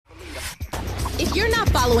If you're not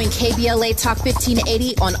following KBLA Talk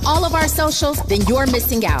 1580 on all of our socials, then you're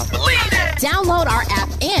missing out. Download our app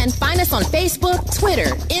and find us on Facebook,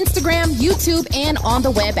 Twitter, Instagram, YouTube, and on the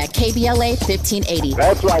web at KBLA 1580.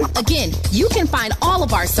 That's right. Again, you can find all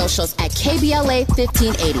of our socials at KBLA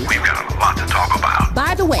 1580. We've got a lot to talk about.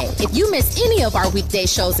 By the way, if you miss any of our weekday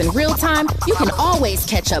shows in real time, you can always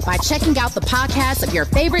catch up by checking out the podcast of your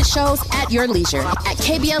favorite shows at your leisure. At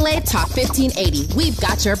KBLA Talk 1580, we've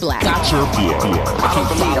got your black. Got your beer. Keep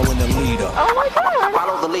following the leader. Oh my God.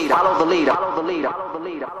 Follow the leader. Follow the leader. Follow the leader. Follow the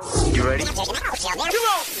leader. You ready?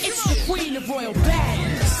 It's the queen of royal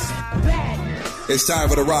badness. It's time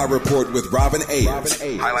for the Raw Report with Robin Ayers.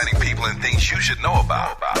 Highlighting people and things you should know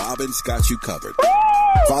about. Robin's got you covered.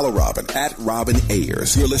 Follow Robin at Robin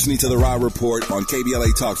Ayers. You're listening to the Raw Report on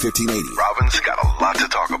KBLA Talk 1580. Robin's got a lot to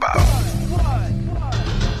talk about.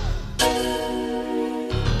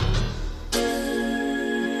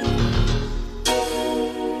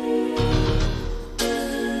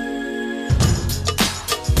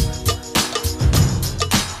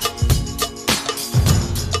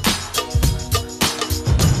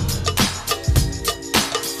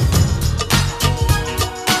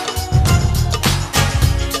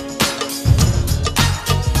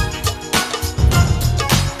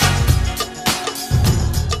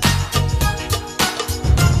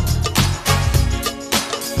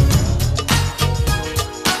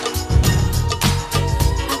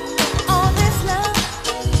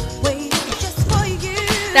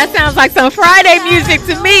 That sounds like some Friday music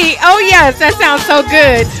to me. Oh, yes, that sounds so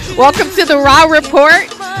good. Welcome to the Raw Report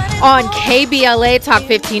on KBLA Talk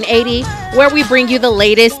 1580, where we bring you the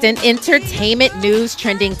latest in entertainment news,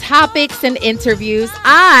 trending topics, and interviews.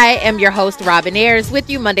 I am your host, Robin Ayers, with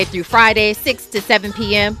you Monday through Friday, 6 to 7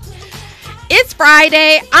 p.m. It's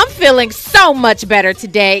Friday. I'm feeling so much better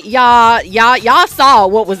today. Y'all saw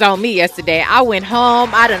what was on me yesterday. I went home.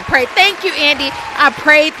 I done prayed. Thank you, Andy. I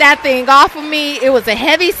prayed that thing off of me. It was a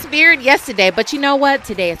heavy spirit yesterday. But you know what?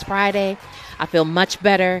 Today is Friday. I feel much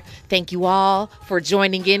better. Thank you all for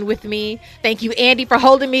joining in with me. Thank you, Andy, for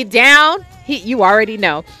holding me down. You already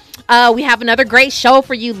know. We have another great show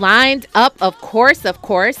for you lined up, of course.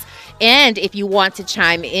 And if you want to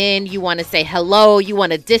chime in, you want to say hello, you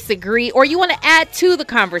want to disagree, or you want to add to the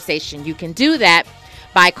conversation, you can do that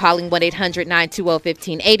by calling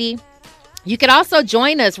 1-800-920-1580. You can also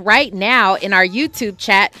join us right now in our YouTube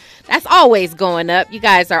chat. That's always going up. You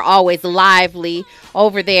guys are always lively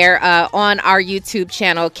over there on our YouTube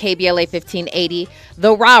channel, KBLA 1580,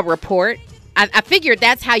 The Raw Report. I figured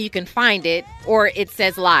that's how you can find it, or it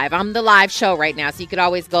says live. I'm the live show right now, so you could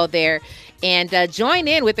always go there and join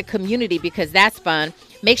in with the community because that's fun.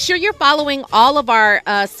 Make sure you're following all of our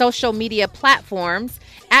social media platforms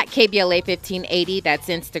at KBLA 1580. That's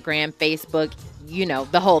Instagram, Facebook, you know,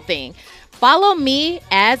 the whole thing. Follow me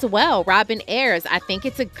as well, Robin Ayers. I think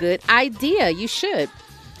it's a good idea. You should.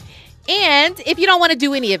 And if you don't want to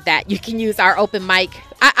do any of that, you can use our open mic.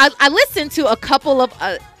 I listened to a couple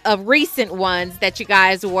of recent ones that you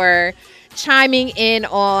guys were chiming in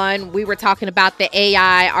on. We were talking about the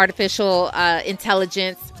AI, artificial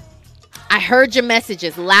intelligence. I heard your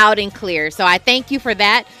messages loud and clear, so I thank you for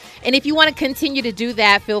that. And if you want to continue to do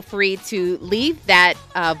that, feel free to leave that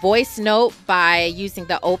voice note by using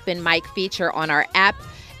the open mic feature on our app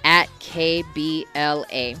at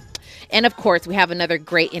KBLA. And of course, we have another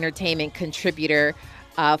great entertainment contributor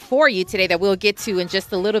for you today that we'll get to in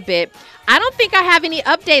just a little bit. I don't think I have any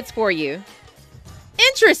updates for you.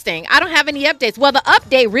 Interesting. I don't have any updates. Well, the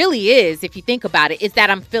update really is, if you think about it, is that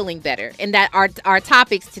I'm feeling better and that our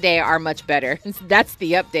topics today are much better. That's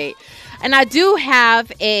the update. And I do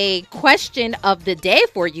have a question of the day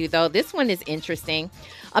for you, though. This one is interesting.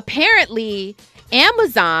 Apparently,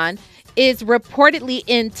 Amazon is reportedly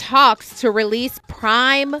in talks to release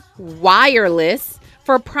Prime Wireless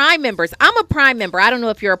for Prime members. I'm a Prime member. I don't know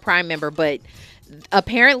if you're a Prime member, but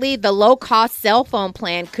apparently the low-cost cell phone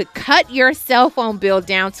plan could cut your cell phone bill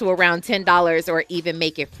down to around $10 or even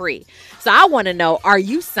make it free. So I want to know, are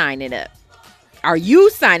you signing up? Are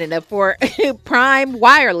you signing up for Prime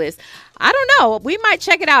Wireless? I don't know. We might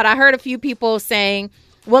check it out. I heard a few people saying,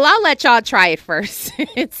 well, I'll let y'all try it first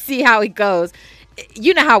and see how it goes.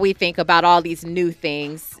 You know how we think about all these new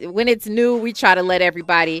things. When it's new, we try to let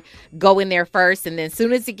everybody go in there first. And then as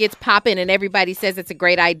soon as it gets popping and everybody says it's a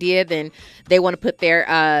great idea, then they want to put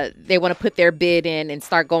their bid in and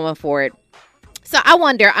start going for it. So I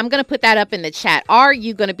wonder, I'm going to put that up in the chat. Are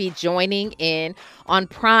you going to be joining in on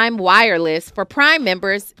Prime Wireless for Prime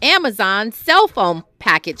members, Amazon cell phone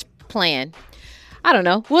package plan? I don't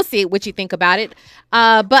know. We'll see what you think about it.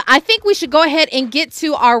 But I think we should go ahead and get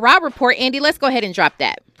to our Raw Report. Andy, let's go ahead and drop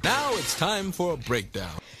that. Now it's time for a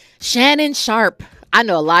breakdown. Shannon Sharpe. I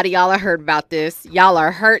know a lot of y'all have heard about this. Y'all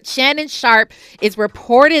are hurt. Shannon Sharpe is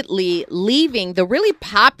reportedly leaving the really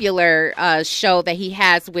popular show that he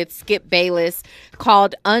has with Skip Bayless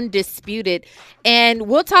called Undisputed. And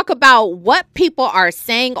we'll talk about what people are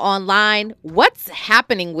saying online, what's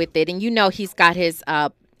happening with it. And you know he's got his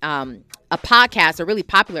a podcast, a really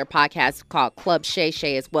popular podcast called Club Shay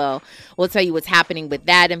Shay as well. We'll tell you what's happening with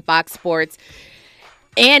that in Fox Sports.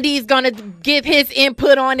 Andy's going to give his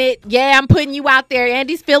input on it. Yeah, I'm putting you out there.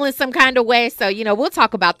 Andy's feeling some kind of way. So, you know, we'll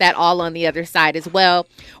talk about that all on the other side as well.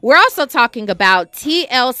 We're also talking about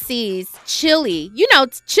TLC's Chilli. You know,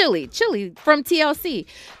 Chilli from TLC,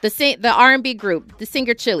 the R&B group, the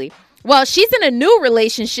singer Chilli. Well, she's in a new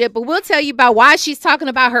relationship, but we'll tell you about why she's talking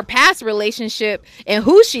about her past relationship and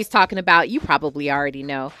who she's talking about. You probably already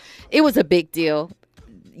know. It was a big deal.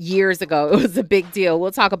 Years ago, it was a big deal.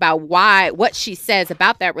 We'll talk about what she says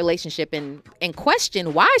about that relationship and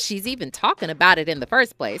question why she's even talking about it in the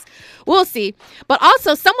first place. We'll see. But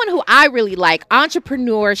also someone who I really like,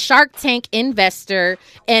 entrepreneur, Shark Tank investor,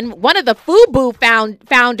 and one of the FUBU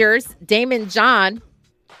founders, Damon John,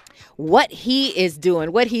 what he is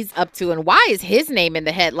doing, what he's up to, and why is his name in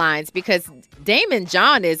the headlines? Because Damon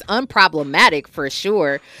John is unproblematic for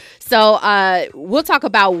sure. So we'll talk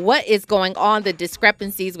about what is going on, the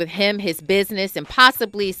discrepancies with him, his business, and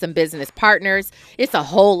possibly some business partners. It's a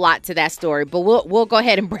whole lot to that story, but we'll go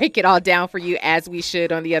ahead and break it all down for you as we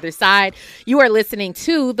should on the other side. You are listening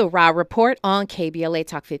to The Raw Report on KBLA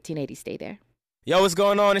Talk 1580. Stay there. Yo, what's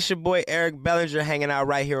going on? It's your boy Eric Bellinger hanging out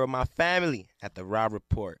right here with my family at The Raw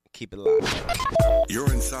Report. Keep it locked.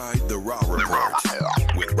 You're inside The Raw Report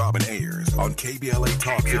with Robin Ayers on KBLA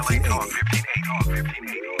Talk 1580.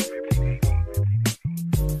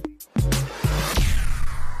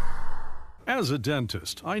 As a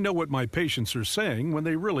dentist, I know what my patients are saying when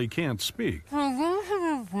they really can't speak.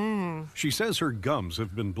 She says her gums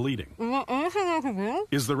have been bleeding.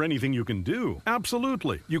 Is there anything you can do?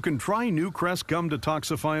 Absolutely. You can try New Crest Gum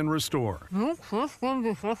Detoxify and Restore.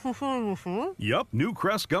 Yep, New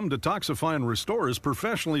Crest Gum Detoxify and Restore is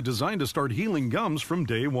professionally designed to start healing gums from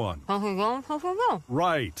day one.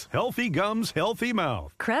 Right. Healthy gums, healthy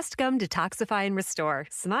mouth. Crest Gum Detoxify and Restore.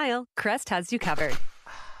 Smile. Crest has you covered.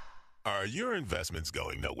 Are your investments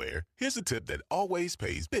going nowhere? Here's a tip that always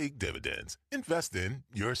pays big dividends. Invest in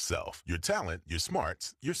yourself, your talent, your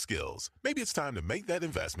smarts, your skills. Maybe it's time to make that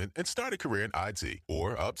investment and start a career in IT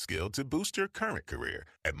or upskill to boost your current career.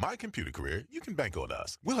 At My Computer Career, you can bank on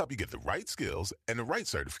us. We'll help you get the right skills and the right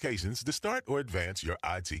certifications to start or advance your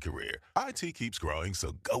IT career. IT keeps growing,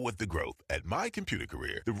 so go with the growth at My Computer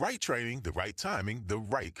Career. The right training, the right timing, the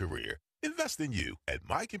right career. Invest in you at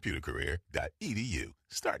mycomputercareer.edu.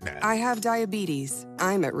 Start now. I have diabetes.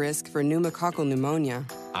 I'm at risk for pneumococcal pneumonia.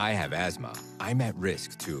 I have asthma. I'm at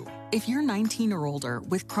risk too. If you're 19 or older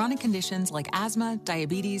with chronic conditions like asthma,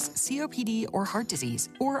 diabetes, COPD, or heart disease,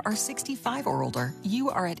 or are 65 or older, you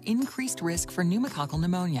are at increased risk for pneumococcal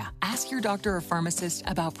pneumonia. Ask your doctor or pharmacist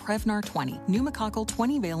about Prevnar 20, pneumococcal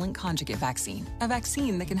 20-valent conjugate vaccine, a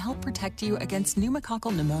vaccine that can help protect you against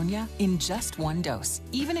pneumococcal pneumonia in just one dose.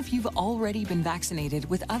 Even if you've already been vaccinated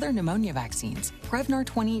with other pneumonia vaccines, Prevnar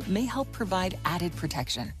 20 may help provide added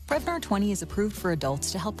protection. Prevnar 20 is approved for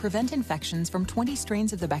adults to help prevent infections from 20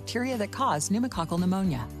 strains of the bacteria that cause pneumococcal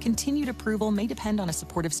pneumonia. Continued approval may depend on a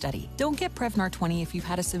supportive study. Don't get Prevnar 20 if you've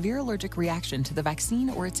had a severe allergic reaction to the vaccine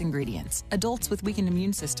or its ingredients. Adults with weakened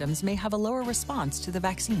immune systems may have a lower response to the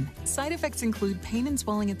vaccine. Side effects include pain and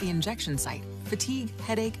swelling at the injection site, fatigue,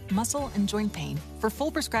 headache, muscle, and joint pain. For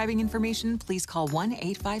full prescribing information, please call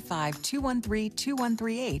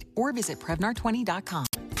 1-855-213-2138 or visit Prevnar20.com.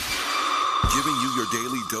 Giving you your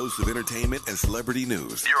daily dose of entertainment and celebrity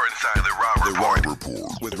news. You're inside The Raw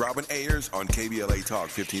Report. With Robin Ayers on KBLA Talk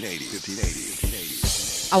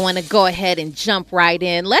 1580. I want to go ahead and jump right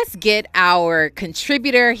in. Let's get our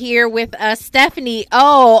contributor here with us, Stephanie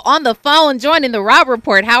O, on the phone joining The Raw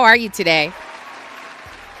Report. How are you today?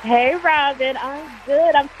 Hey, Robin. I'm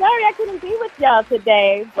good. I'm sorry I couldn't be with y'all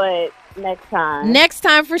today, but next time. Next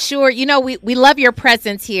time for sure. You know, we love your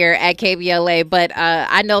presence here at KBLA, but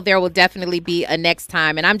I know there will definitely be a next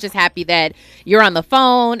time. And I'm just happy that you're on the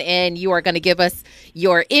phone and you are going to give us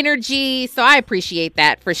your energy. So I appreciate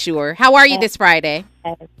that for sure. How are you this Friday?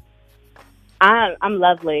 I'm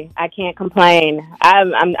lovely. I can't complain.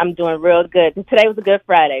 I'm doing real good. Today was a good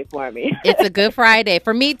Friday for me. It's a good Friday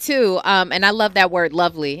for me too. And I love that word,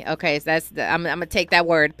 lovely. Okay, so I'm gonna take that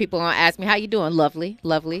word. People are gonna ask me, how you doing? Lovely,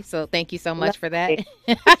 lovely. So thank you so much for that.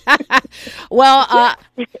 Well,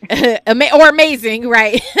 or amazing,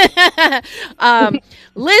 right?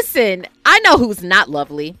 Listen, I know who's not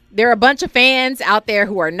lovely. There are a bunch of fans out there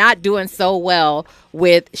who are not doing so well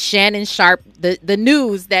with Shannon Sharpe. The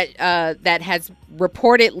news that has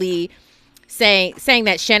reportedly saying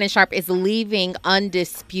that Shannon Sharpe is leaving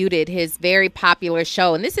Undisputed, his very popular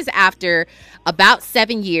show. And this is after about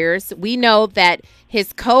 7 years. We know that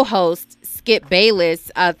his co-host, Skip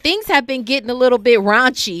Bayless, things have been getting a little bit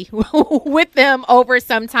raunchy with them over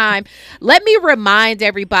some time. Let me remind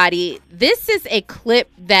everybody, this is a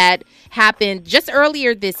clip that happened just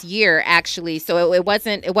earlier this year, actually. So it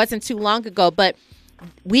wasn't too long ago, but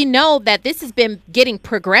we know that this has been getting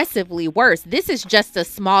progressively worse. This is just a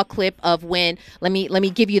small clip of when, let me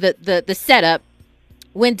give you the setup.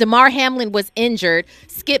 When Damar Hamlin was injured,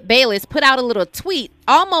 Skip Bayless put out a little tweet,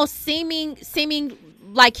 almost seeming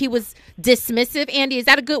like he was dismissive. Andy, is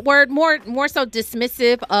that a good word? More so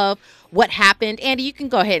dismissive of what happened. Andy, you can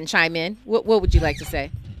go ahead and chime in. What would you like to say?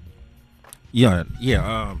 Yeah.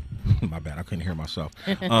 My bad, I couldn't hear myself.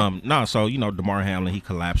 So Damar Hamlin, he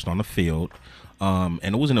collapsed on the field. And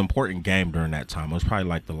it was an important game during that time. It was probably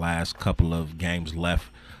like the last couple of games left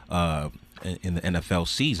in the NFL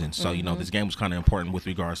season. So, this game was kind of important with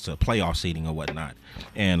regards to playoff seeding or whatnot.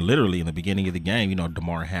 And literally in the beginning of the game,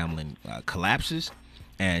 Damar Hamlin collapses.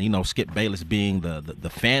 And, Skip Bayless being the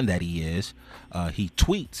fan that he is, he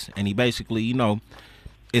tweets. And he basically,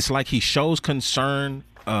 it's like he shows concern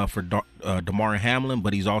for Damar Hamlin,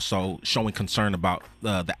 but he's also showing concern about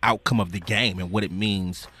the outcome of the game and what it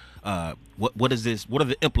means. What is this? What are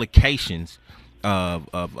the implications of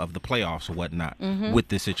the playoffs or whatnot with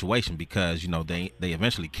this situation? Because they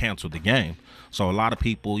eventually canceled the game, so a lot of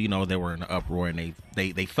people they were in an uproar and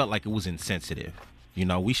they felt like it was insensitive.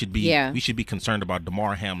 We should be concerned about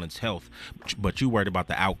Damar Hamlin's health, but you worried about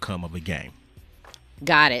the outcome of a game.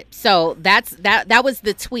 Got it. So that was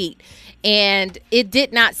the tweet, and it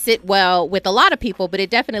did not sit well with a lot of people, but it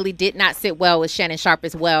definitely did not sit well with Shannon Sharpe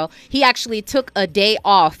as well. He actually took a day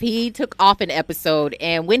off. He took off an episode,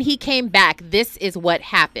 and when he came back, this is what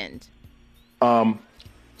happened.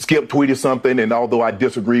 Skip tweeted something, and although I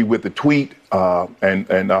disagree with the tweet,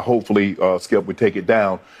 and hopefully Skip would take it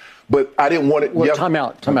down, but I didn't want it. Well, time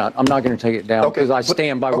out. I'm not going to take it down because I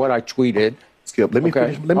stand by what I tweeted. Skip, let me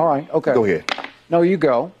finish. All right. Okay. Go ahead. No, you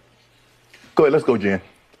go. Go ahead. Let's go, Jen.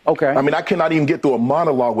 Okay. I mean, I cannot even get through a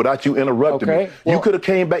monologue without you interrupting me. Well, you could have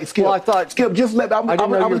came back. Skip, well, I thought, Skip, just let. I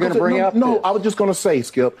didn't know you were going to bring up No, this. I was just going to say,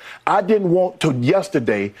 Skip, I didn't want to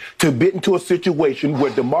yesterday to get into a situation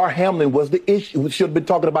where Damar Hamlin was the issue. We should have been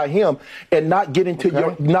talking about him and not get into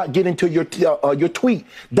your tweet.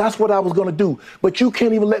 That's what I was going to do. But you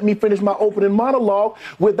can't even let me finish my opening monologue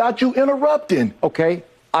without you interrupting. Okay.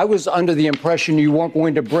 I was under the impression you weren't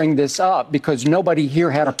going to bring this up because nobody here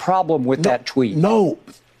had a problem with that tweet. No.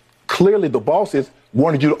 Clearly, the bosses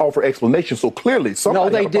wanted you to offer explanations, so clearly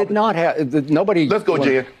somebody. No, they did not have. Nobody. Let's go,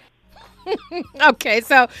 Jen. Okay,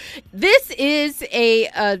 so this is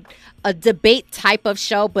a debate type of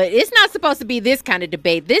show, but it's not supposed to be this kind of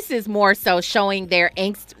debate. This is more so showing their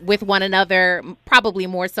angst with one another, probably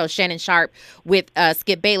more so Shannon Sharpe with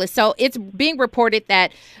Skip Bayless. So it's being reported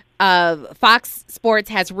that Fox Sports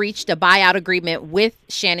has reached a buyout agreement with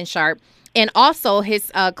Shannon Sharpe. And also his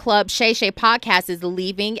club, Shay Shay Podcast, is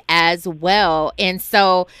leaving as well. And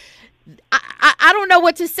so I don't know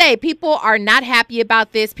what to say. People are not happy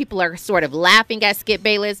about this. People are sort of laughing at Skip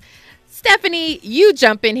Bayless. Stephanie, you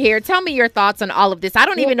jump in here. Tell me your thoughts on all of this. I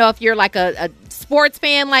don't even know if you're like a sports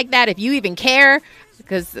fan like that, if you even care,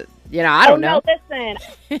 because, I don't know.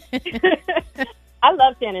 No, listen. I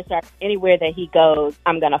love Shannon Sharpe. Anywhere that he goes,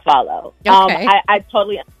 I'm going to follow. Okay. I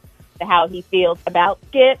totally understand how he feels about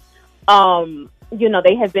Skip.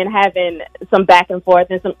 They have been having some back and forth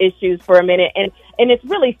and some issues for a minute. And it's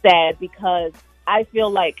really sad because I feel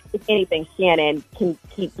like, if anything, Shannon can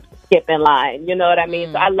keep Skip in line. You know what I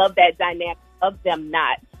mean? So I love that dynamic of them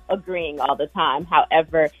not agreeing all the time.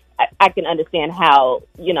 However, I can understand how,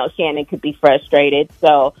 Shannon could be frustrated.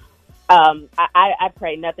 So I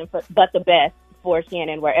pray nothing but the best for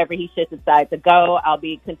Shannon wherever he should decide to go. I'll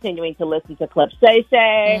be continuing to listen to Club Shay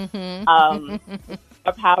Shay.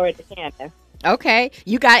 More power to Shannon. Okay,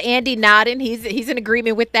 you got Andy nodding. He's in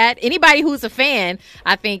agreement with that. Anybody who's a fan,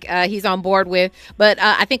 I think he's on board with. But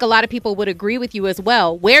I think a lot of people would agree with you as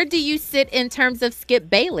well. Where do you sit in terms of Skip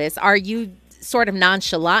Bayless? Are you sort of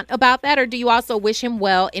nonchalant about that, or do you also wish him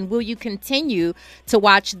well? And will you continue to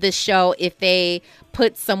watch the show if they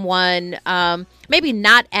put someone maybe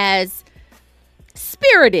not as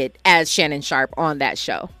spirited as Shannon Sharpe on that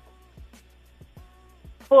show?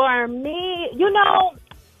 For me,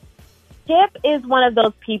 Skip is one of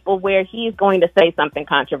those people where he's going to say something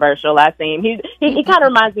controversial. I think he kind of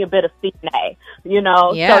reminds me a bit of Stephen A.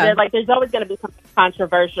 Yeah. So there's always going to be something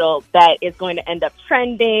controversial that is going to end up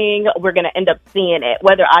trending. We're going to end up seeing it,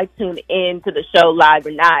 whether I tune in to the show live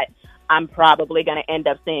or not. I'm probably going to end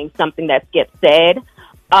up seeing something that Skip said.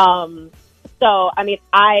 So, I mean,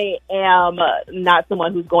 I am not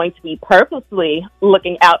someone who's going to be purposely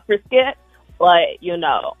looking out for Skip, but,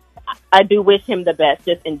 I do wish him the best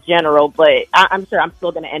just in general, but I'm sure I'm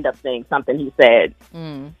still going to end up seeing something he said.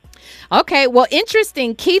 Okay, well,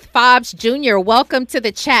 interesting. Keith Fobbs Jr., welcome to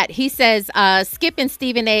the chat. He says Skip and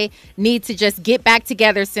Stephen A. need to just get back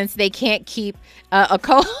together since they can't keep a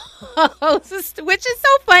co-host, which is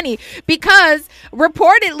so funny because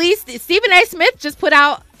reportedly Stephen A. Smith just put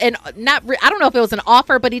out I don't know if it was an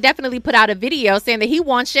offer, but he definitely put out a video saying that he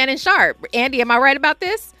wants Shannon Sharpe. Andy, am I right about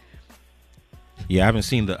this? Yeah, I haven't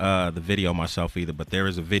seen the video myself either, but there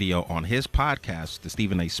is a video on his podcast, the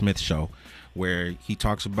Stephen A. Smith Show, where he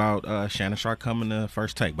talks about Shannon Sharpe coming to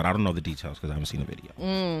First Take, but I don't know the details because I haven't seen the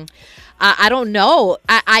video. I don't know.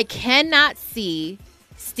 I cannot see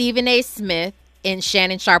Stephen A. Smith and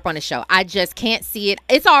Shannon Sharpe on the show. I just can't see it.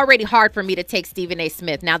 It's already hard for me to take Stephen A.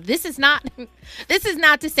 Smith. Now, this is not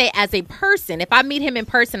to say as a person. If I meet him in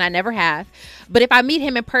person, I never have. But if I meet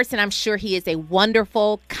him in person, I'm sure he is a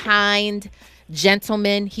wonderful, kind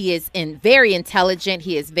gentleman. He is very intelligent.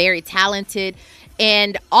 He is very talented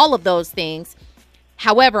and all of those things.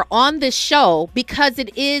 However, on this show, because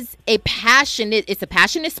it's a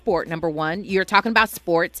passionate sport, number one. You're talking about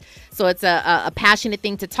sports, so it's a passionate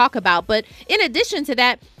thing to talk about. But in addition to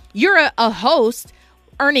that, you're a host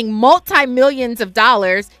earning multi-millions of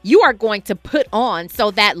dollars. You are going to put on, so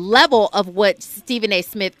that level of what Stephen A.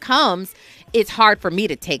 Smith comes, it's hard for me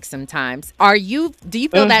to take sometimes. Do you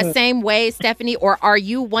feel that same way, Stephanie? Or are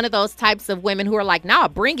you one of those types of women who are like, nah,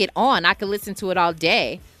 bring it on. I could listen to it all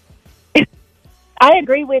day. I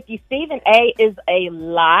agree with you. Stephen A. is a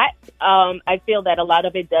lot. I feel that a lot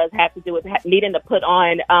of it does have to do with needing to put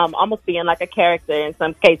on, almost being like a character in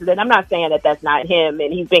some cases. And I'm not saying that that's not him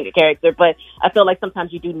and he's being a character, but I feel like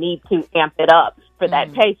sometimes you do need to amp it up for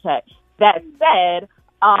that paycheck. That said,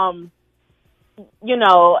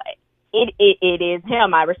 it is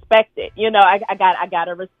him. I respect it. I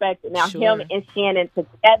gotta respect it. Now, him and Shannon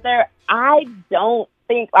together, I don't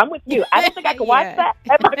think I'm with you. I don't think I can watch that.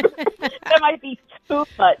 That might be too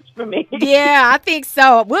much for me. Yeah, I think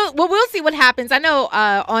so. We'll see what happens. I know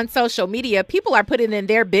on social media, people are putting in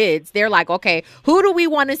their bids. They're like, okay, who do we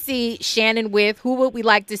want to see Shannon with? Who would we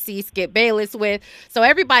like to see Skip Bayless with? So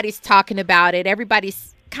everybody's talking about it.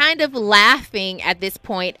 Everybody's kind of laughing at this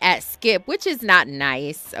point at Skip, which is not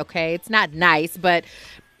nice. Okay, it's not nice, but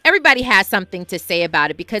everybody has something to say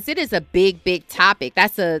about it because it is a big, big topic.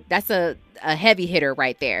 That's a heavy hitter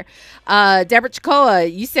right there. Deborah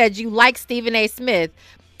Chicoa, you said you like Stephen A. Smith.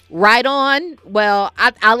 Right on. Well,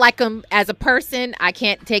 I like him as a person. I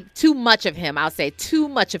can't take too much of him. I'll say too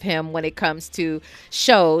much of him when it comes to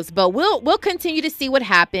shows, but we'll continue to see what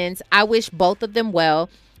happens. I wish both of them well.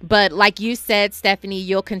 But like you said, Stephanie,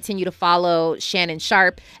 you'll continue to follow Shannon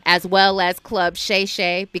Sharpe as well as Club Shay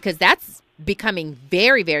Shay because that's becoming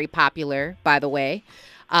very, very popular, by the way,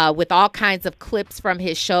 with all kinds of clips from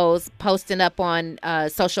his shows posting up on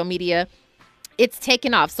social media. It's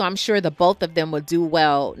taken off, so I'm sure the both of them will do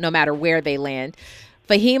well no matter where they land.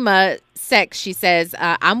 Fahima Sex, she says,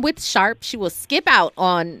 I'm with Sharpe. She will skip out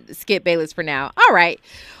on Skip Bayless for now. All right.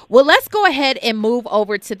 Well, let's go ahead and move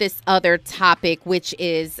over to this other topic, which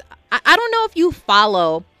is, I don't know if you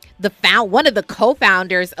follow one of the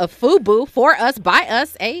co-founders of FUBU, For Us, By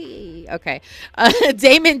Us. Hey, okay.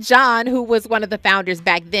 Damon John, who was one of the founders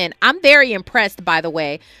back then. I'm very impressed, by the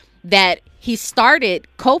way, that he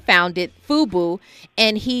co-founded FUBU,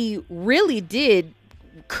 and he really did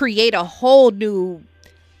create a whole new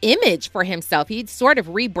image for himself. He sort of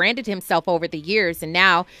rebranded himself over the years, and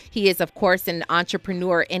now he is, of course, an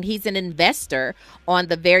entrepreneur, and he's an investor on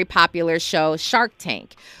the very popular show Shark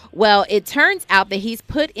Tank. Well, it turns out that he's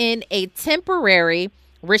put in a temporary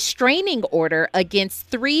restraining order against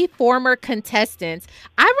 3 former contestants.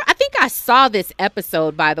 I think I saw this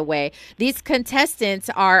episode, by the way. These contestants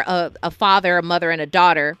are a father, a mother, and a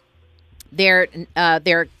daughter. Their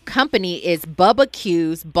company is Bubba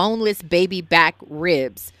Q's Boneless Baby Back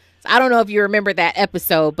Ribs. I don't know if you remember that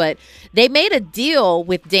episode, but they made a deal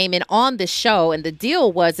with Damon on the show, and the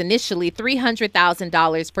deal was initially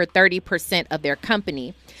 $300,000 for 30% of their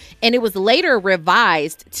company. And it was later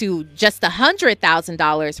revised to just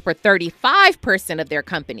 $100,000 for 35% of their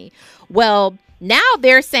company. Well, now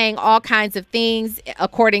they're saying all kinds of things.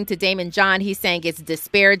 According to Damon John, he's saying it's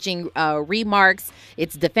disparaging remarks,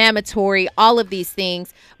 it's defamatory, all of these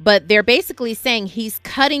things. But they're basically saying he's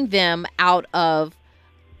cutting them out of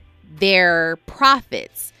their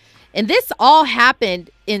profits. And this all happened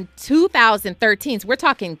in 2013. So we're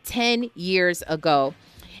talking 10 years ago.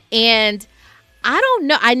 And I don't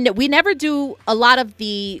know. I know we never do a lot of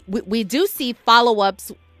we do see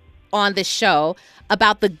follow-ups on the show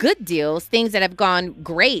about the good deals, things that have gone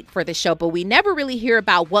great for the show, but we never really hear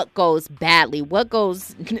about what goes badly,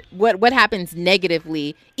 what happens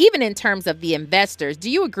negatively, even in terms of the investors. Do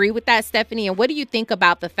you agree with that, Stephanie? And what do you think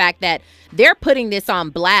about the fact that they're putting this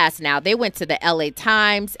on blast now? They went to the LA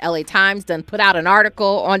Times. LA Times done put out an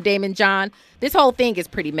article on Damon John. This whole thing is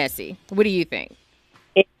pretty messy. What do you think?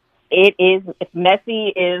 It is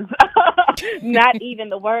messy is not even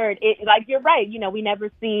the word. Like, you're right. You know, we never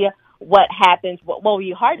see what happens. Well,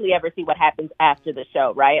 you hardly ever see what happens after the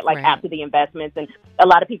show, right? Like after the investments. And a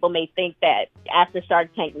lot of people may think that after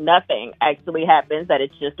Shark Tank, nothing actually happens, that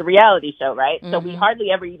it's just a reality show, right? So we hardly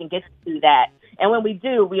ever even get to see that. And when we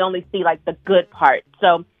do, we only see like the good part.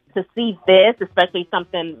 So to see this, especially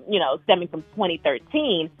something, you know, stemming from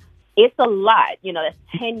 2013, it's a lot. You know,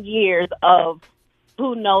 that's 10 years of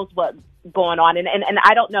who knows what's going on. And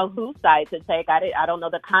I don't know whose side to take. I don't know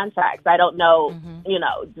the contracts. I don't know, you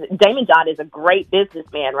know, Damon John is a great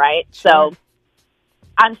businessman, right? Sure. So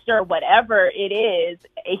I'm sure whatever it is,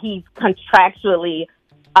 he's contractually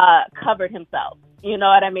covered himself, you know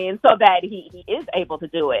what I mean? So that he is able to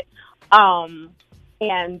do it.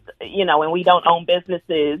 And, you know, when we don't own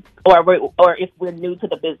businesses or if we're new to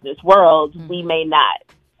the business world, we may not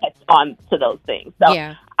catch on to those things. So,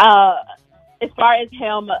 as far as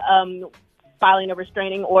him filing a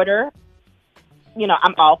restraining order, you know,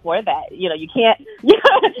 I'm all for that. You know, you can't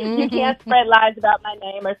you can't spread lies about my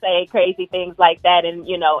name or say crazy things like that. And,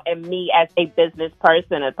 you know, and me as a business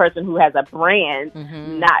person, a person who has a brand,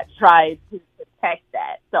 not try to protect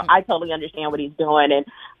that. So I totally understand what he's doing. And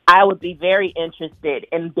I would be very interested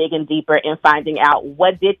in digging deeper and finding out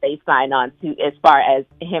what did they sign on to as far as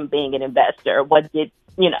him being an investor. What did,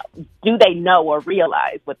 you know, do they know or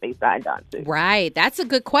realize what they signed on to? Right. That's a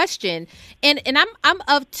good question. And I'm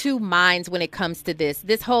of two minds when it comes to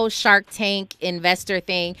this whole Shark Tank investor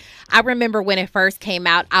thing. I remember when it first came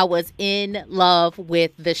out, I was in love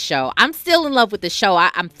with the show. I'm still in love with the show.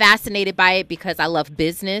 I'm fascinated by it because I love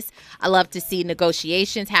business. I love to see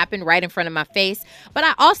negotiations happen right in front of my face. But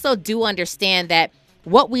I also do understand that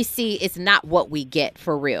what we see is not what we get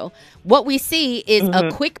for real. What we see is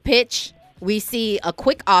a quick pitch. We see a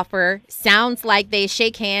quick offer, sounds like they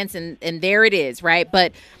shake hands, and there it is, right?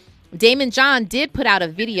 But Damon John did put out a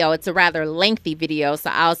video. It's a rather lengthy video, so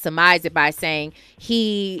I'll surmise it by saying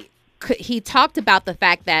he talked about the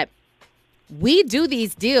fact that we do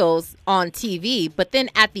these deals on TV, but then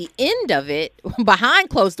at the end of it, behind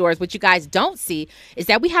closed doors, what you guys don't see is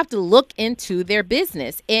that we have to look into their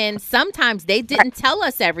business. And sometimes they didn't tell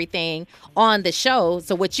us everything on the show.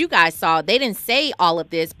 So what you guys saw, they didn't say all of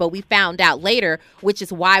this, but we found out later, which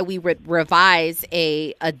is why we would revise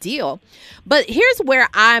a deal. But here's where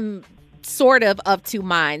I'm sort of two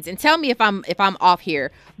minds, and tell me if I'm off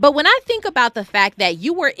here. But when I think about the fact that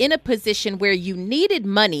you were in a position where you needed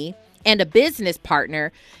money and a business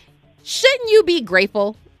partner, shouldn't you be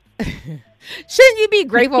grateful? Shouldn't you be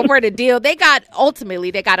grateful for the deal? They got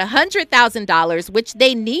 $100,000, which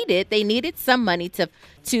they needed. They needed some money to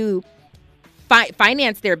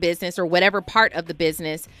finance their business or whatever part of the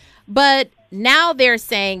business. But now they're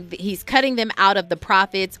saying that he's cutting them out of the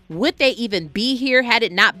profits. Would they even be here had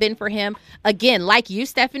it not been for him? Again, like you,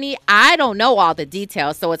 Stephanie, I don't know all the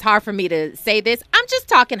details, so it's hard for me to say this. I'm just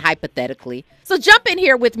talking hypothetically. So jump in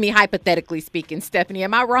here with me, hypothetically speaking, Stephanie.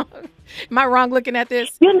 Am I wrong? Am I wrong looking at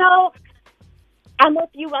this? You know, I'm with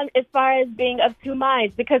you on as far as being of two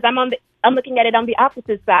minds, because I'm looking at it on the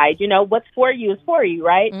opposite side. You know, what's for you is for you,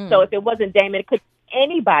 right? So if it wasn't Damon, it could be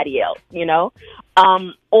anybody else, you know?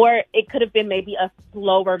 Or it could have been maybe a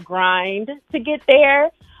slower grind to get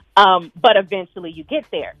there, but eventually you get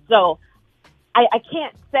there. So I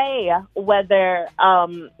can't say whether,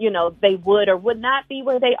 you know, they would or would not be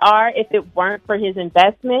where they are if it weren't for his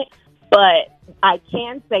investment. But I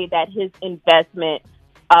can say that his investment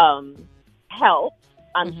helped,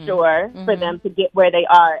 I'm sure, for them to get where they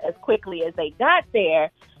are as quickly as they got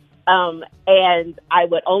there. And I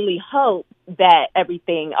would only hope that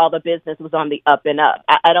everything, all the business was on the up and up.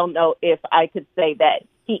 I don't know if I could say that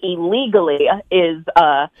he illegally is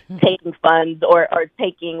taking funds or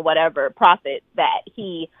taking whatever profit that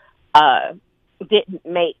he didn't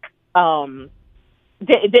make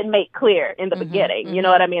clear in the beginning. You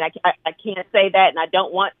know what I mean? I can't say that, and I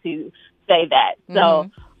don't want to say that. So,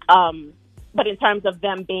 but in terms of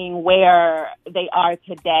them being where they are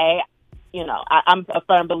today, you know, I'm a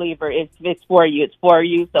firm believer. If it's for you, it's for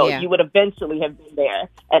you. So you would eventually have been there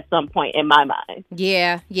at some point, in my mind.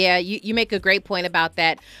 Yeah. You make a great point about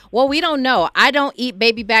that. Well, we don't know. I don't eat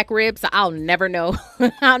baby back ribs, so I'll never know.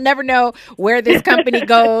 I'll never know where this company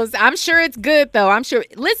goes. I'm sure it's good, though. I'm sure.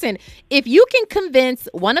 Listen, if you can convince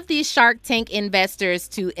one of these Shark Tank investors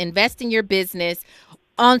to invest in your business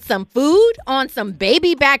on some food, on some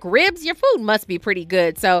baby back ribs, your food must be pretty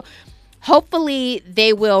good. So hopefully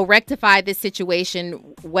they will rectify this situation,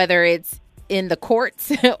 whether it's in the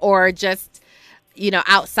courts or just, you know,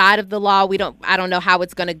 outside of the law. I don't know how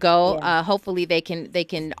it's going to go. Hopefully they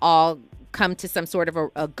can all come to some sort of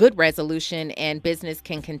a good resolution and business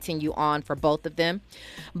can continue on for both of them.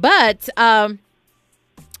 But I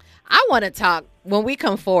want to talk, when we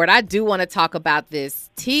come forward, I do want to talk about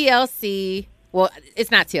this TLC. Well,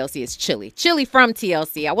 it's not TLC, it's Chilli. Chilli from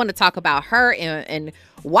TLC. I want to talk about her and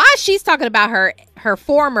why she's talking about her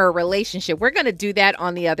former relationship. We're going to do that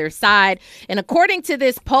on the other side. And according to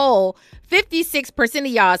this poll, 56% of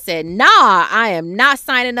y'all said, nah, I am not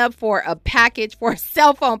signing up for a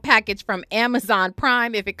cell phone package from Amazon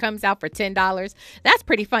Prime if it comes out for $10. That's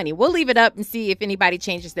pretty funny. We'll leave it up and see if anybody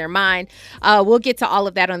changes their mind. We'll get to all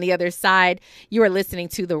of that on the other side. You are listening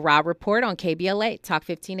to The Raw Report on KBLA Talk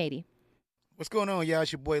 1580. What's going on, y'all?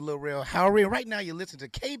 It's your boy, Lil Real Howery. Right now, you're listening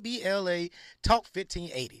to KBLA Talk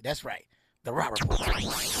 1580. That's right. The Raw Report.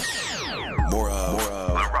 More of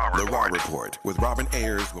The Raw Report with Robin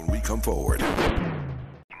Ayers when we come forward.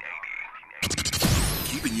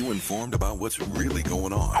 Keeping you informed about what's really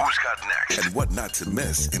going on. Who's got next? And what not to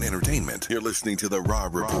miss in entertainment. You're listening to The Raw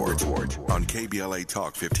Report on KBLA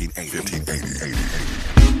Talk 1580.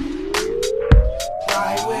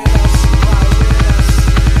 Ride with us.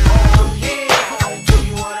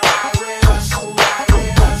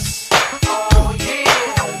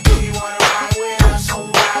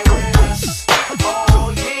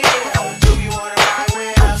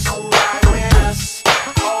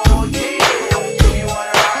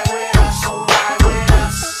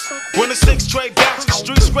 Straight back to the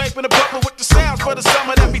street, scraping the bumper with the sounds for the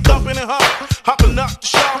summer that be thumping and hopping up the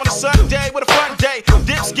show on a Sunday with a fun day.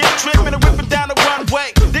 Dips get tripping and ripping down the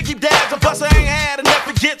runway. Diggy dads, a bus I ain't had enough.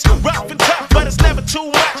 It gets rough and tough, but it's never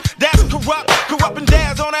too much. That's corrupting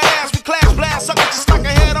dads on our ass. We class blast, sucker just like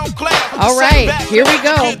a head on class. All right, here we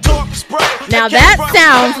go. Now that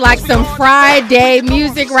sounds like some Friday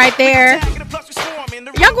music right there.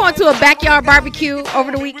 Y'all going to a backyard barbecue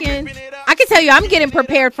over the weekend? I can tell you, I'm getting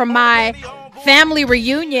prepared for my family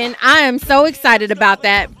reunion. I am so excited about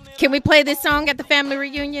that. Can we play this song at the family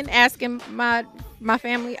reunion? Asking my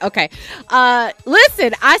family. Okay.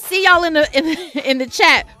 Listen, I see y'all in the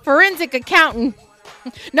chat. Forensic accountant.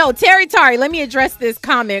 No, Terry Tari. Let me address this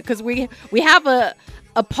comment because we have a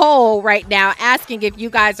poll right now asking if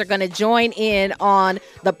you guys are going to join in on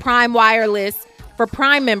the Prime Wireless for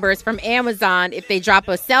Prime members from Amazon if they drop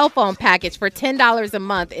a cell phone package for $10 a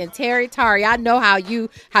month. And Terry Tari, I know how you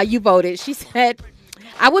voted. She said,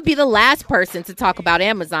 I would be the last person to talk about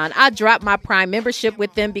Amazon. I dropped my Prime membership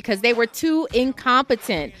with them because they were too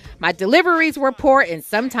incompetent. My deliveries were poor, and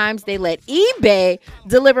sometimes they let eBay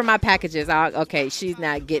deliver my packages. Okay, she's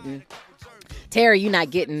not getting... Terry, you're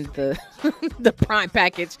not getting the Prime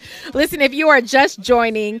package. Listen, if you are just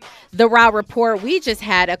joining the Raw Report, we just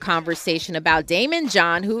had a conversation about Damon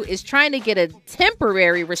John, who is trying to get a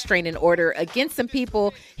temporary restraining order against some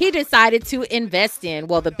people he decided to invest in.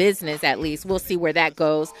 Well, the business, at least. We'll see where that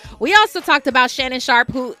goes. We also talked about Shannon Sharpe,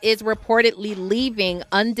 who is reportedly leaving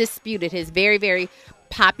Undisputed, his very, very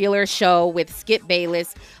popular show with Skip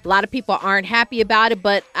Bayless. A lot of people aren't happy about it,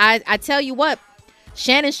 but I tell you what,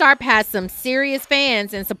 Shannon Sharpe has some serious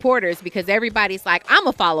fans and supporters because everybody's like, I'm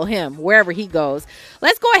going to follow him wherever he goes.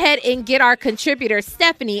 Let's go ahead and get our contributor,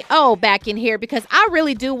 Stephanie O, back in here because I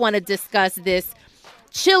really do want to discuss this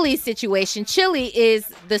Chilli situation. Chilli is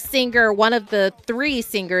the singer, one of the three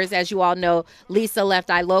singers. As you all know, Lisa Left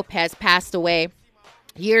Eye Lopez passed away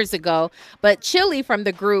years ago. But Chilli from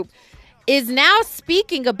the group is now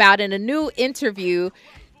speaking about in a new interview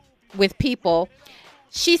with People.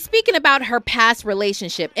 She's speaking about her past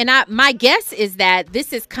relationship. And my guess is that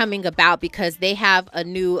this is coming about because they have a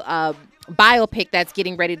new biopic that's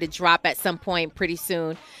getting ready to drop at some point pretty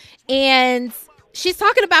soon. And she's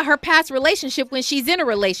talking about her past relationship when she's in a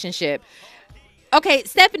relationship. Okay,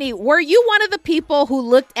 Stephanie, were you one of the people who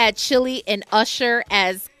looked at Chilli and Usher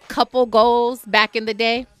as couple goals back in the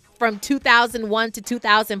day from 2001 to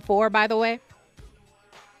 2004, by the way?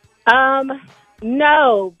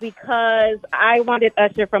 No, because I wanted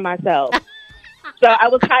Usher for myself. So I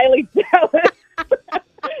was highly jealous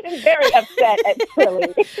and very upset at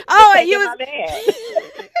Chilli. Oh, you was...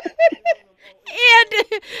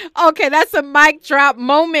 And okay, that's a mic drop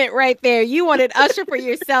moment right there. You wanted Usher for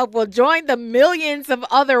yourself. Well, join the millions of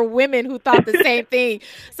other women who thought the same thing.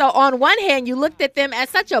 So on one hand, you looked at them as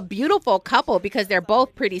such a beautiful couple because they're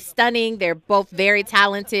both pretty stunning. They're both very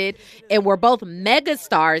talented and were both mega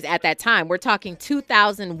stars at that time. We're talking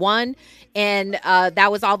 2001 and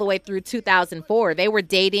that was all the way through 2004. They were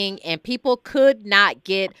dating and people could not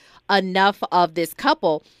get enough of this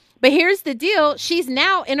couple. But here's the deal. She's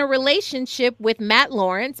now in a relationship with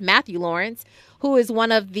Matthew Lawrence, who is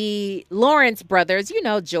one of the Lawrence brothers. You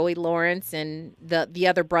know, Joey Lawrence and the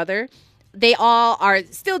other brother. They all are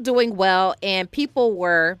still doing well, and people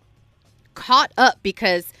were caught up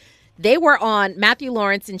because they were on Matthew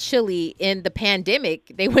Lawrence and Chilli in the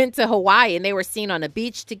pandemic. They went to Hawaii, and they were seen on a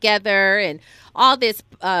beach together and all this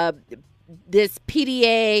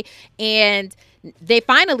PDA, and they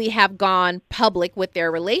finally have gone public with their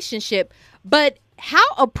relationship. But how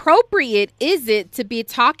appropriate is it to be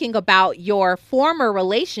talking about your former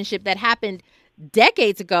relationship that happened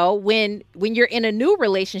decades ago when you're in a new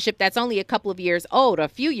relationship that's only a couple of years old, a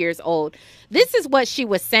few years old? This is what she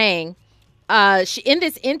was saying. In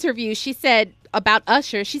this interview, she said about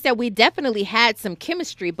Usher, she said, we definitely had some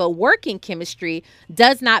chemistry, but working chemistry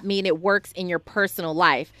does not mean it works in your personal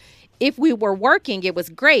life. If we were working, it was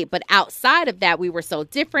great. But outside of that, we were so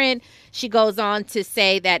different. She goes on to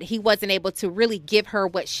say that he wasn't able to really give her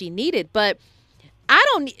what she needed. But I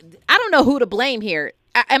don't know who to blame here.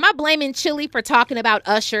 Am I blaming Chilli for talking about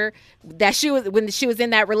Usher when she was in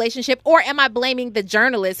that relationship? Or am I blaming the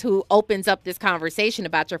journalist who opens up this conversation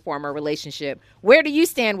about your former relationship? Where do you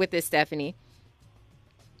stand with this, Stephanie?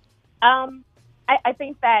 I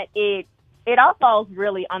think that it all falls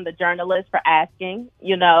really on the journalist for asking,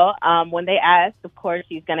 when they ask, of course,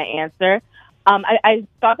 she's going to answer. I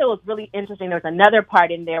thought that was really interesting. There was another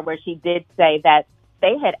part in there where she did say that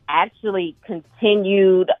they had actually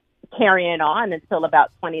continued carrying on until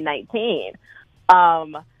about 2019.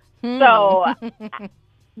 So,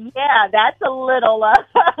 yeah, that's a little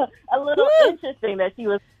interesting that she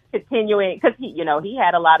was continuing because he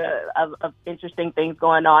had a lot of interesting things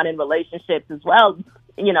going on in relationships as well,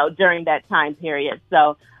 during that time period.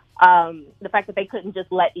 So the fact that they couldn't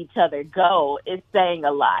just let each other go is saying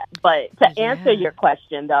a lot. But to answer your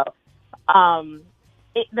question, though,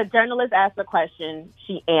 the journalist asked the question,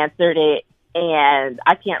 she answered it, and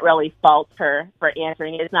I can't really fault her for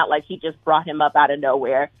answering it. It's not like she just brought him up out of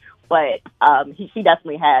nowhere, but she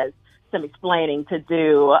definitely has some explaining to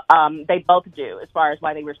do. They both do, as far as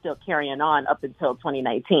why they were still carrying on up until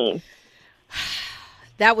 2019.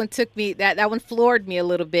 That one that one floored me a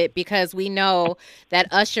little bit because we know that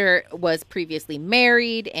Usher was previously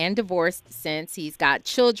married and divorced since. He's got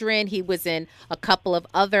children. He was in a couple of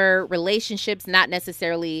other relationships, not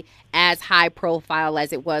necessarily as high profile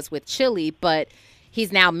as it was with Chilli, but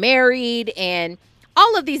he's now married and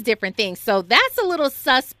all of these different things. So that's a little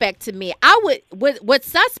suspect to me. What's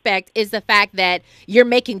suspect is the fact that you're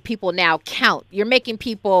making people now count. You're making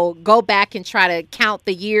people go back and try to count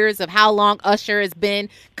the years of how long Usher has been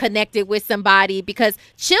connected with somebody, because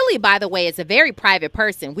Chilli, by the way, is a very private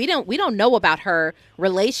person. We don't know about her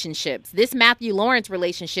relationships. This Matthew Lawrence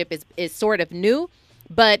relationship is sort of new,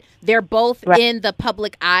 but they're both in the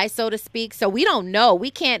public eye, so to speak. So we don't know.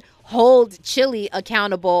 We can't hold Chilli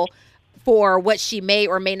accountable for what she may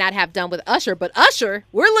or may not have done with Usher. But Usher,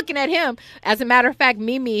 we're looking at him. As a matter of fact,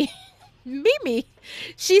 Mimi,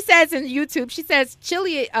 she says in YouTube, she says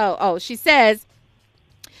she says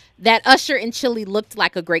that Usher and Chilli looked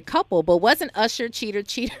like a great couple, but wasn't Usher cheater,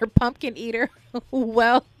 pumpkin eater?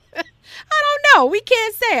 Well, I don't know. We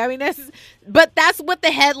can't say. I mean, but that's what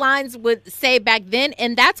the headlines would say back then,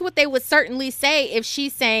 and that's what they would certainly say if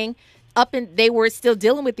she's saying they were still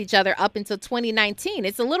dealing with each other up until 2019.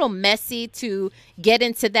 It's a little messy to get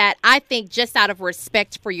into that, I think, just out of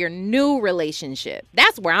respect for your new relationship.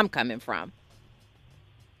 That's where I'm coming from.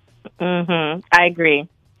 I agree.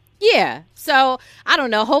 Yeah. So I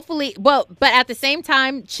don't know. Hopefully, but at the same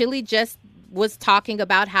time, Chilli just was talking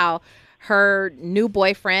about how her new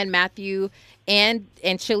boyfriend, Matthew, and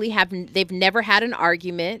Chilli they've never had an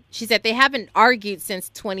argument. She said they haven't argued since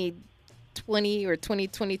 2020 or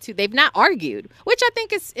 2022. They've not argued, which I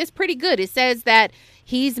think is pretty good. It says that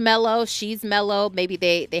he's mellow, she's mellow. Maybe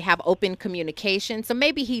they have open communication. So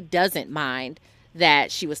maybe he doesn't mind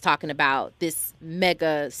that she was talking about this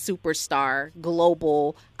mega superstar,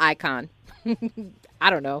 global icon. I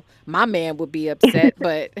don't know. My man would be upset,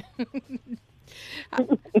 but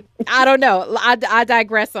I don't know. I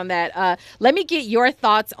digress on that. Let me get your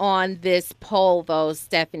thoughts on this poll, though,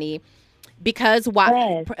 Stephanie, because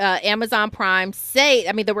Amazon Prime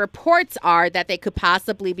the reports are that they could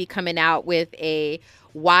possibly be coming out with a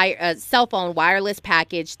cell phone wireless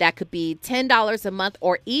package that could be $10 a month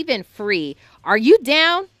or even free. Are you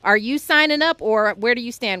down? Are you signing up, or where do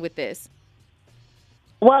you stand with this?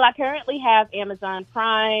 Well, I currently have Amazon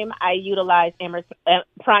Prime. I utilize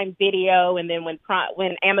Prime Video, and then when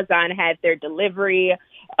Amazon had their delivery,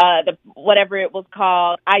 whatever it was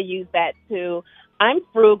called, I use that too. I'm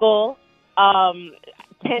frugal.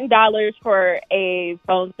 $10 for a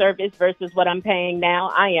phone service versus what I'm paying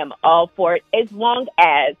now. I am all for it, as long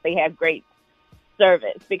as they have great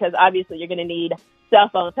service, because obviously you're going to need cell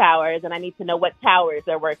phone towers, and I need to know what towers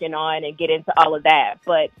they're working on and get into all of that.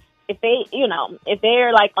 But if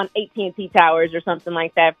they're like on AT&T towers or something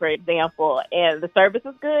like that, for example, and the service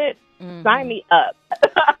is good, sign me up.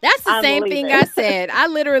 That's the same thing I said. I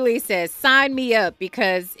literally said, sign me up,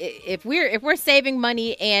 because if we're saving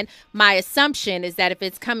money, and my assumption is that if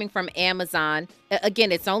it's coming from Amazon,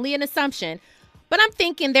 again, it's only an assumption, but I'm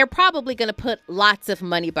thinking they're probably going to put lots of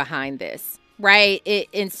money behind this, right?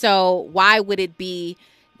 And so why would it be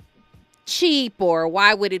cheap, or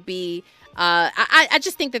why would it be I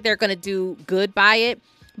just think that they're going to do good by it.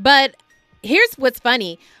 But here's what's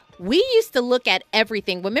funny. We used to look at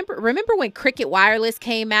everything. Remember when Cricket Wireless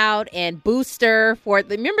came out, and Booster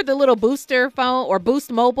remember the little Booster phone or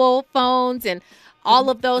Boost mobile phones and all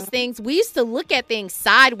of those things? We used to look at things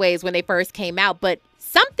sideways when they first came out, but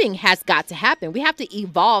something has got to happen. We have to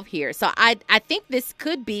evolve here. So I think this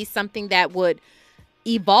could be something that would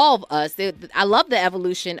evolve us. I love the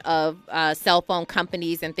evolution of cell phone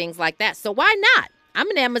companies and things like that. So why not? I'm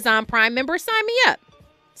an Amazon Prime member. Sign me up.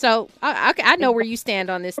 So I know where you stand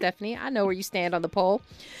on this, Stephanie. I know where you stand on the poll.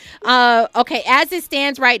 Okay, as it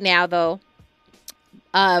stands right now, though,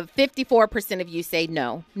 54% of you say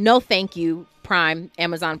no. No, thank you,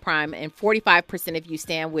 Amazon Prime, and 45% of you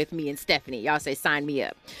stand with me and Stephanie. Y'all say sign me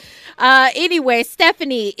up. Anyway,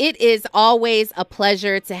 Stephanie, it is always a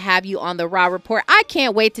pleasure to have you on the Raw Report. I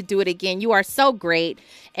can't wait to do it again. You are so great,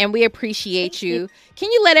 and we appreciate you.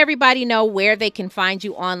 Can you let everybody know where they can find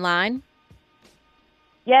you online?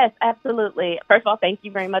 Yes, absolutely. First of all, thank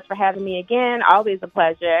you very much for having me again. Always a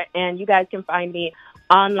pleasure. And you guys can find me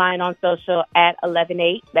online on social at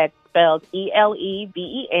 118. That's spelled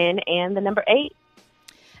ELEVEN and the number 8.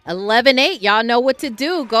 118. Y'all know what to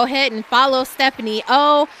do. Go ahead and follow Stephanie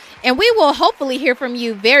O. And we will hopefully hear from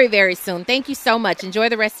you very, very soon. Thank you so much. Enjoy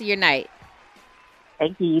the rest of your night.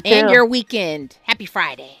 Thank you. You too. And your weekend. Happy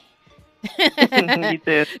Friday. You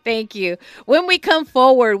too. Thank you. When we come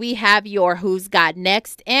forward, we have your Who's Got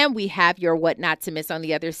Next, and we have your What Not to Miss on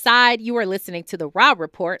the other side. You are listening to the Raw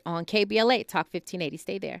Report on KBLA Talk 1580.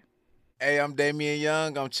 Stay there. Hey, I'm Damian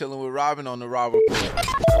Young. I'm chilling with Robin on the Raw Report.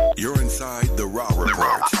 You're inside the Raw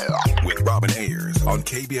Report with Robin Ayers on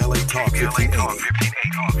KBLA Talk 1580.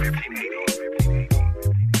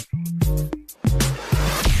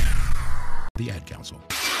 The Ad Council.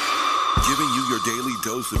 Giving you your daily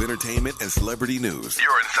dose of entertainment and celebrity news.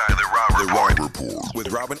 You're inside the Raw Report.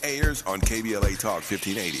 With Robin Ayers on KBLA Talk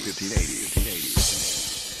 1580.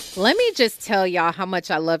 Let me just tell y'all how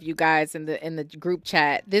much I love you guys in the group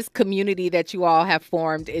chat. This community that you all have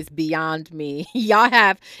formed is beyond me. Y'all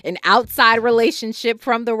have an outside relationship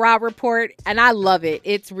from the Raw Report, and I love it.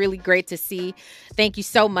 It's really great to see. Thank you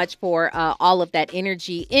so much for all of that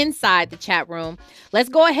energy inside the chat room. Let's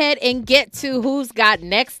go ahead and get to Who's Got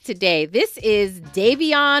Next today. This is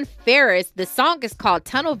Davion Ferris. The song is called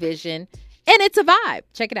Tunnel Vision, and it's a vibe.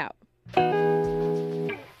 Check it out.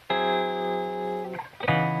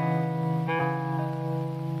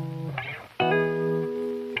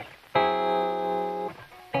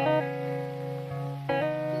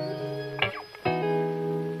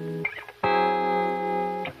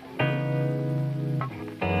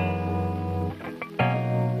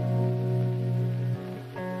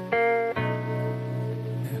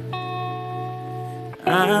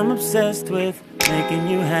 I'm obsessed with making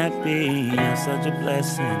you happy. You're such a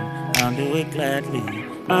blessing. I'll do it gladly.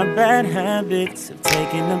 My bad habits have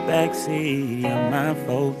taken the backseat. You're my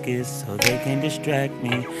focus, so they can distract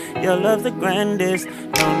me. Your love the grandest,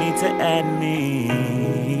 no need to add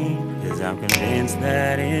me. 'Cause I'm convinced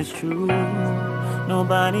that it's true.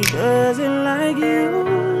 Nobody does it like you.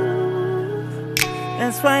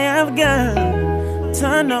 That's why I've got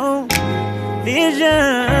tunnel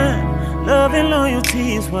vision. Love and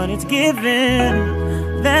loyalty is what it's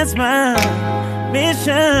given. That's my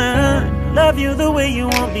mission. Love you the way you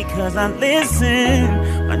want because I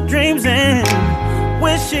listen. My dreams and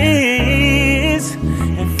wishes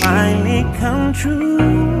have finally come true.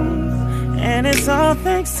 And it's all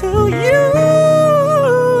thanks to you.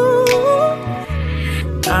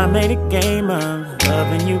 I made a game of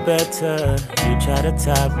loving you better. You try to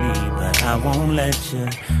top me, but I won't let you.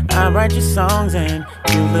 I write your songs and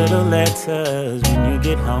do little letters. When you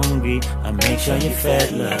get hungry, I make sure you're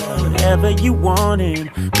fed, love. Whatever you wanted,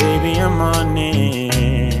 baby, I'm on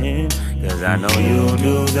it. Cause I know you'll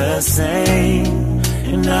do the same.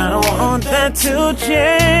 And I don't want that to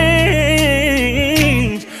change.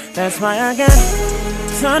 That's why I got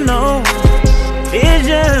tunnel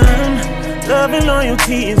vision. Love and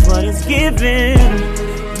loyalty is what it's given.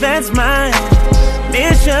 That's my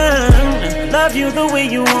mission. Love you the way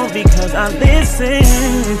you want because I listen.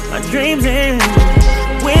 My dreams and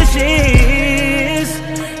wishes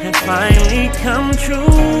have finally come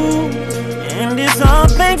true. And it's all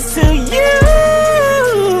thanks to you.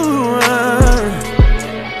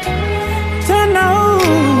 Tunnel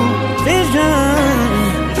vision.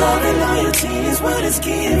 Love and loyalty is what it's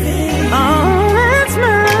given. Oh, that's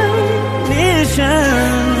my mission.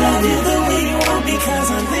 Love you the way you want because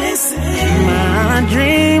I listen. My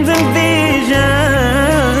dreams and visions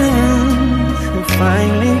have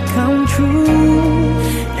finally come true.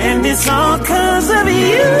 And it's all cause of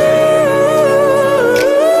you.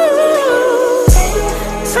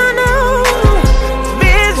 Tunnel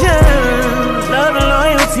vision. Love and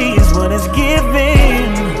loyalty is what it's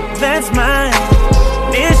giving. That's my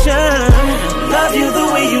mission. Love you the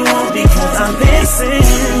way you want because I listen.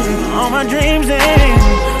 All my dreams and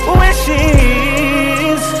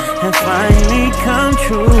wishes have finally come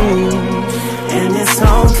true. And it's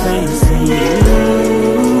all thanks to you.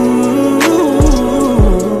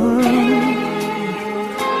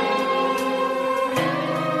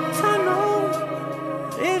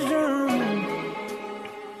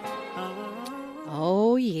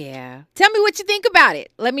 Oh, yeah. Tell me what you think about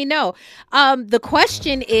it. Let me know. The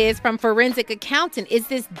question is from Forensic Accountant. Is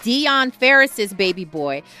this Dion Ferris's baby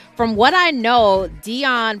boy? From what I know,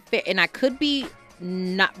 and I could be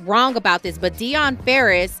not wrong about this, but Dion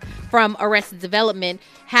Ferris from Arrested Development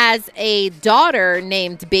has a daughter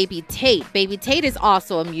named Baby Tate. Baby Tate is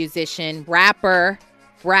also a musician, rapper,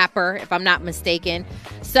 if I'm not mistaken.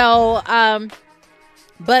 So,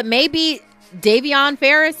 but maybe Davion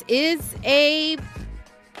Ferris is a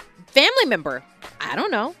family member. I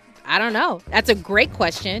don't know. That's a great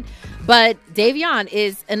question. But Davion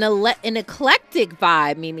is an eclectic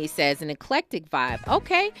vibe, Mimi says. An eclectic vibe.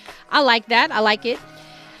 Okay. I like that. I like it.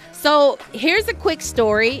 So here's a quick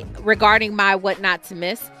story regarding my What Not to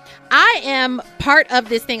Miss. I am part of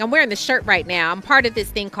this thing. I'm wearing the shirt right now. I'm part of this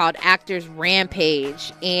thing called Actors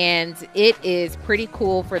Rampage. And it is pretty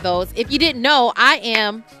cool for those. If you didn't know, I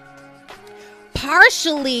am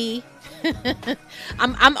partially...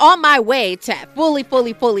 I'm on my way to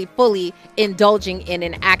fully indulging in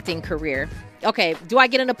an acting career. Okay, do I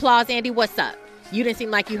get an applause, Andy? What's up? You didn't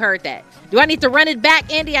seem like you heard that. Do I need to run it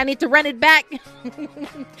back, Andy? I need to run it back.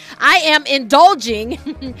 I am indulging,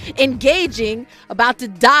 engaging, about to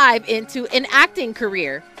dive into an acting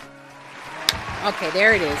career. Okay,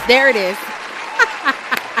 there it is.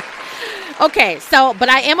 Okay, so, but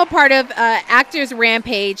I am a part of Actors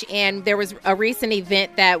Rampage, and there was a recent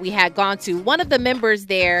event that we had gone to. One of the members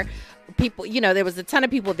there, there was a ton of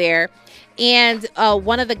people there, and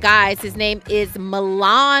one of the guys, his name is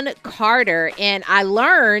Milan Carter, and I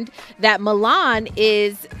learned that Milan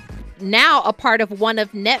is now a part of one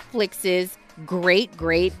of Netflix's great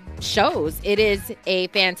shows. It is a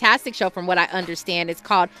fantastic show from what I understand. It's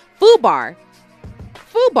called Fubar.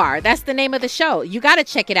 That's the name of the show. You got to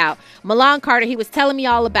check it out. Milan Carter, he was telling me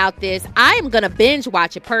all about this. I am going to binge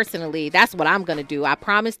watch it personally. That's what I'm going to do. I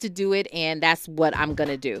promise to do it, and that's what I'm going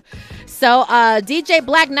to do. So DJ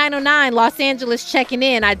Black 909, Los Angeles, checking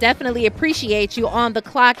in. I definitely appreciate you on the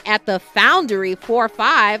clock at the Foundry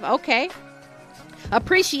 45. Okay.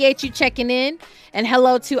 Appreciate you checking in. And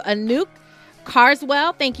hello to Anouk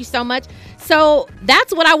Carswell. Thank you so much. So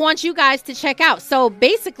that's what I want you guys to check out. So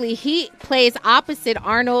basically, he plays opposite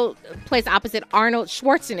Arnold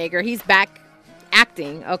Schwarzenegger. He's back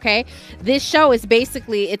acting. Okay. This show is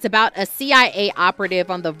basically, it's about a CIA operative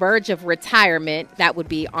on the verge of retirement. That would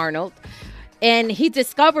be Arnold. And he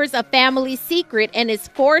discovers a family secret and is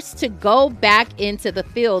forced to go back into the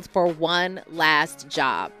field for one last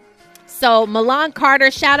job. So Milan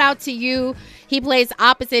Carter, shout out to you. He plays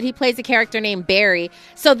opposite. He plays a character named Barry.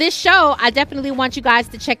 So this show, I definitely want you guys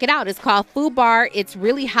to check it out. It's called Fubar. It's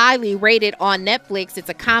really highly rated on Netflix. It's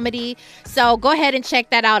a comedy. So go ahead and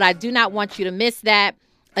check that out. I do not want you to miss that.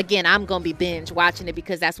 Again, I'm going to be binge watching it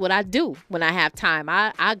because that's what I do when I have time.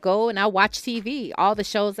 I go and I watch TV, all the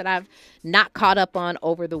shows that I've not caught up on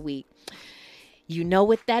over the week. You know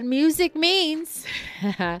what that music means.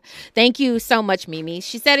 Thank you so much, Mimi.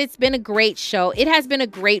 She said it's been a great show. It has been a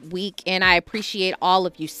great week, and I appreciate all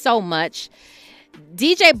of you so much.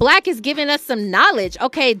 DJ Black is giving us some knowledge.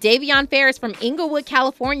 Okay, Davion Ferris from Inglewood,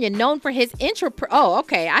 California, known for his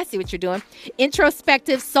I see what you're doing.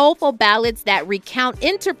 Introspective, soulful ballads that recount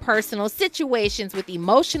interpersonal situations with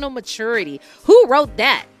emotional maturity. Who wrote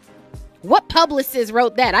that? What publicist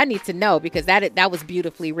wrote that? I need to know because that was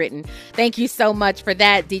beautifully written. Thank you so much for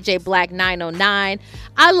that, DJ Black 909.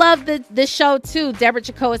 I love the show too. Deborah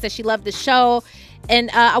Chacoa says she loved the show.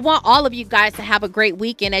 And I want all of you guys to have a great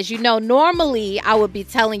weekend. As you know, normally I would be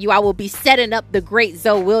telling you I will be setting up the great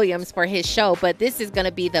Zoe Williams for his show. But this is going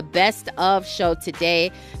to be the best of show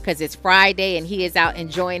today because it's Friday and he is out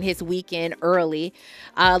enjoying his weekend early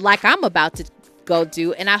like I'm about to go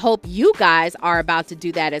do. And I hope you guys are about to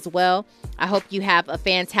do that as well. I hope you have a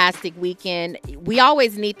fantastic weekend. We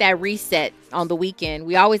always need that reset on the weekend.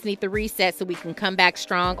 We always need the reset so we can come back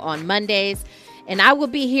strong on Mondays. And I will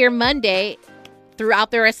be here Monday throughout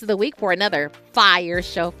the rest of the week for another fire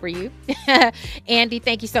show for you. Andy,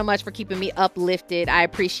 thank you so much for keeping me uplifted. I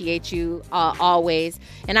appreciate you always.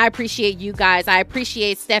 And I appreciate you guys. I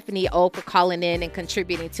appreciate Stephanie O for calling in and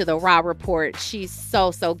contributing to the Raw Report. She's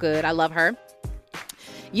so good. I love her.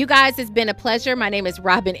 You guys, it's been a pleasure. My name is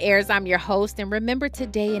Robin Ayers. I'm your host. And remember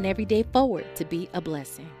today and every day forward to be a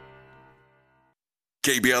blessing.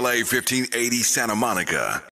 KBLA 1580 Santa Monica.